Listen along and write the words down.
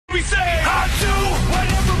me say, I'll do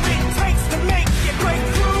whatever it takes to make it break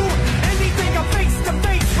through. Anything I'm face to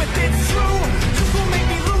face with, it's true. Just won't make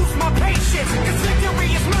me lose my patience, 'cause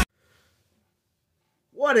victory is mine.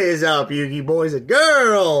 What is up, Yu-Gi boys and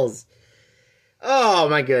girls? Oh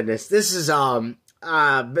my goodness, this is been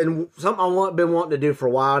something I've been wanting to do for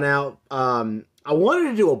a while now. I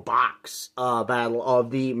wanted to do a box battle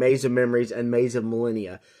of the Maze of Memories and Maze of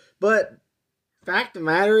Millennia, but fact of the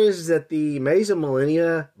matter is that the Maze of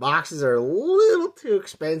Millennia boxes are a little too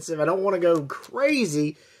expensive. I don't want to go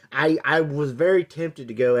crazy. I was very tempted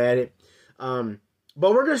to go at it,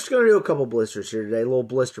 but we're just going to do a couple blisters here today, a little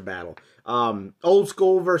blister battle. Old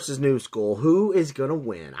school versus new school. Who is going to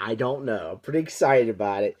win? I don't know. I'm pretty excited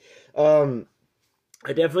about it.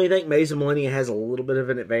 I definitely think Maze of Millennia has a little bit of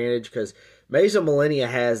an advantage because Maze of Millennia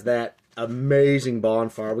has that amazing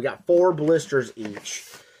bonfire. We got 4 blisters each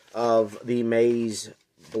of the Maze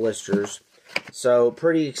blisters. So,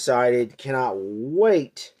 pretty excited. Cannot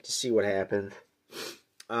wait to see what happens.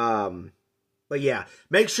 But yeah,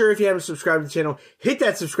 make sure if you haven't subscribed to the channel, hit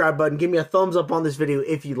that subscribe button. Give me a thumbs up on this video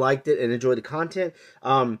if you liked it and enjoyed the content.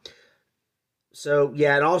 So,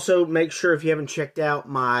 yeah, and also make sure if you haven't checked out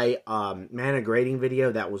my mana grading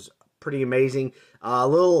video, that was pretty amazing. A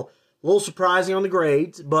little surprising on the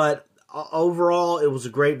grades, but overall, it was a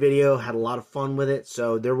great video. Had a lot of fun with it,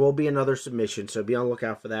 so there will be another submission, so be on the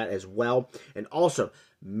lookout for that as well. And also,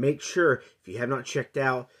 make sure, if you have not checked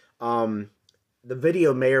out, the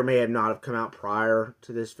video may or may have not have come out prior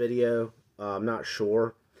to this video. I'm not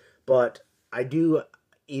sure, but I do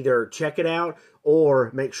either check it out or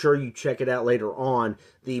make sure you check it out later on,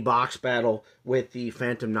 the box battle with the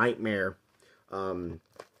Phantom Nightmare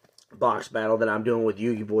box battle that I'm doing with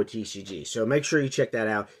Yu-Gi Boy TCG. So make sure you check that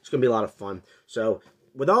out. It's going to be a lot of fun. So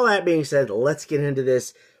with all that being said, let's get into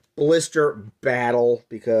this blister battle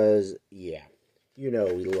because, yeah, you know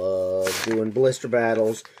we love doing blister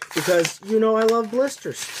battles because, you know, I love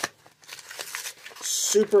blisters.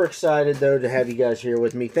 Super excited, though, to have you guys here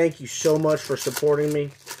with me. Thank you so much for supporting me.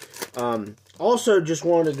 Also, just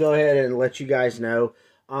wanted to go ahead and let you guys know,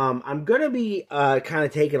 I'm going to be kind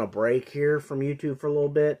of taking a break here from YouTube for a little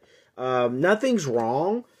bit. Nothing's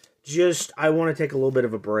wrong. Just, I want to take a little bit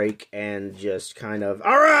of a break and just kind of,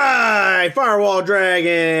 alright, Firewall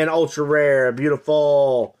Dragon, ultra rare,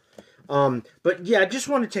 beautiful. But yeah, I just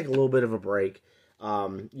want to take a little bit of a break.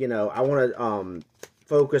 You know, I want to,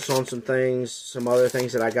 focus on some things, some other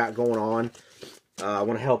things that I got going on. I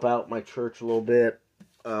want to help out my church a little bit,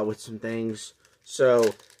 with some things.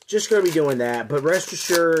 So, just going to be doing that. But rest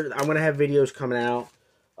assured, I'm going to have videos coming out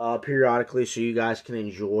periodically so you guys can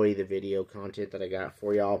enjoy the video content that I got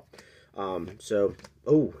for y'all. So,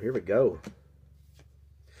 oh, here we go.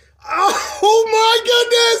 Oh my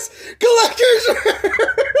goodness! Collector's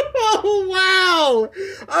Oh wow!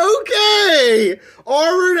 Okay!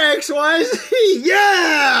 Armored XYZ!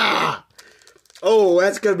 Yeah! Oh,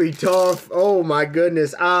 that's gonna be tough. Oh my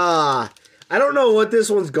goodness. I don't know what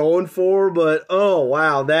this one's going for, but oh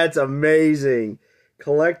wow, that's amazing.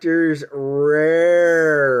 Collector's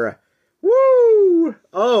Rare. Woo!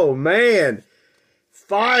 Oh man.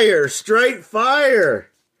 Fire, straight fire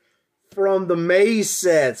from the Maze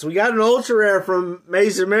sets. We got an ultra rare from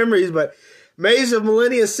Maze of Memories, but Maze of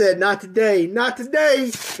Millennia said, not today, not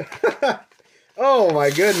today. Oh my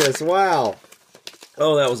goodness, wow.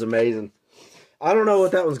 Oh, that was amazing. I don't know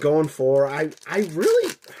what that was going for. I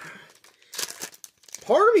really,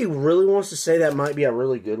 part of me really wants to say that might be a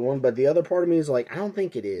really good one, but the other part of me is like, I don't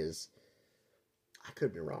think it is. I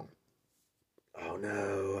could be wrong. Oh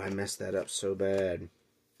no, I messed that up so bad.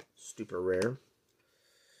 Super rare.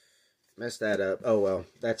 Messed that up. Oh well,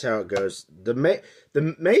 that's how it goes. The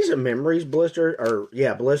Maze of Memories blister, or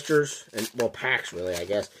yeah, blisters and well packs really, I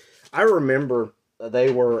guess. I remember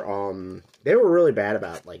they were really bad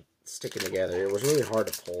about like sticking together. It was really hard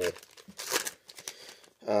to pull.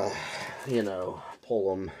 You know,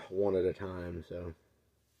 pull them one at a time. So,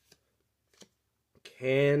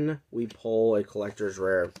 can we pull a collector's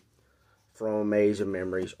rare from Maze of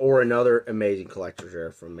Memories or another amazing collector's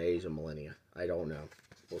rare from Maze of Millennia? I don't know.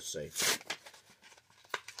 We'll see.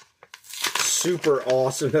 Super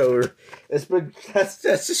awesome though. That's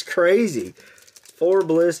just crazy. 4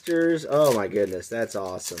 blisters. Oh my goodness, that's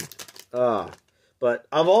awesome. But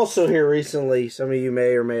I've also here recently, some of you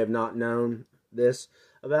may or may have not known this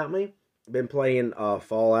about me. I've been playing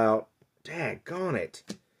Fallout. Daggone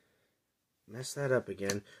it. Messed that up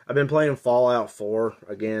again. I've been playing Fallout 4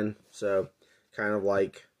 again, so kind of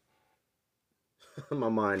like my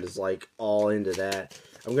mind is like all into that.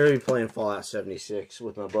 I'm going to be playing Fallout 76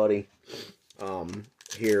 with my buddy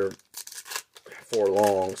here for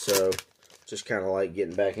long, so Just kind of like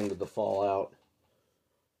getting back into the Fallout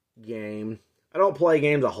game. I don't play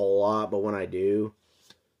games a whole lot, but when I do,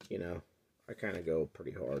 you know, I kind of go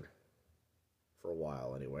pretty hard. For a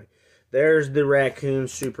while, anyway. There's the Raccoon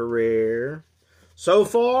Super Rare. So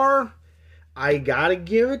far, I gotta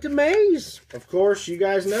give it to Maze. Of course, you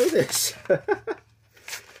guys know this.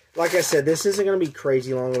 Like I said, this isn't going to be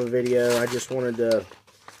crazy long of a video. I just wanted to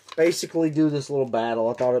basically do this little battle.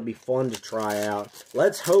 I thought it'd be fun to try out.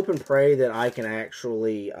 Let's hope and pray that I can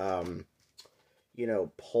actually, you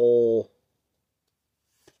know, pull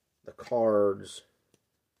the cards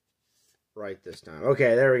right this time.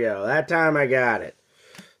 Okay, there we go. That time I got it.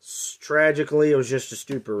 Tragically, it was just a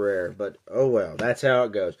super rare, but oh well, that's how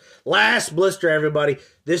it goes. Last blister, everybody.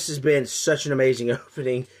 This has been such an amazing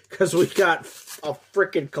opening because we got a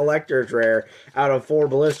freaking collector's rare out of 4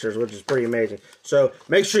 blisters, which is pretty amazing. So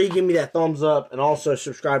make sure you give me that thumbs up and also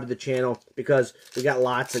subscribe to the channel because we got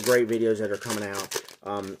lots of great videos that are coming out.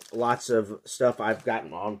 Lots of stuff I've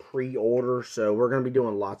gotten on pre-order, so we're going to be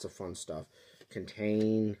doing lots of fun stuff.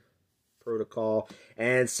 Contain Protocol,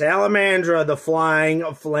 and Salamandra, the Flying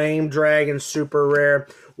Flame Dragon Super Rare.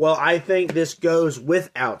 Well, I think this goes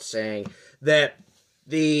without saying that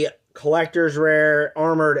the Collector's Rare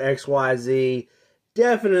Armored XYZ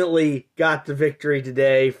definitely got the victory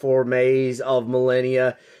today for Maze of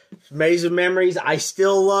Millennia. Maze of Memories, I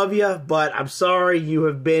still love you, but I'm sorry you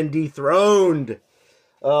have been dethroned.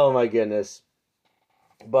 Oh my goodness.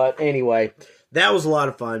 But anyway, that was a lot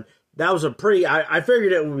of fun. That was a pretty, I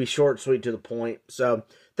figured it would be short, sweet, to the point. So,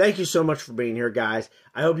 thank you so much for being here, guys.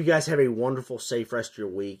 I hope you guys have a wonderful, safe rest of your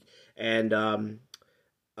week. And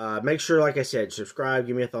make sure, like I said, subscribe,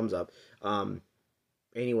 give me a thumbs up.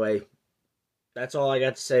 Anyway, that's all I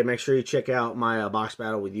got to say. Make sure you check out my box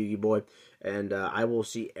battle with Yugi Boy. And I will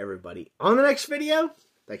see everybody on the next video.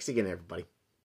 Thanks again, everybody.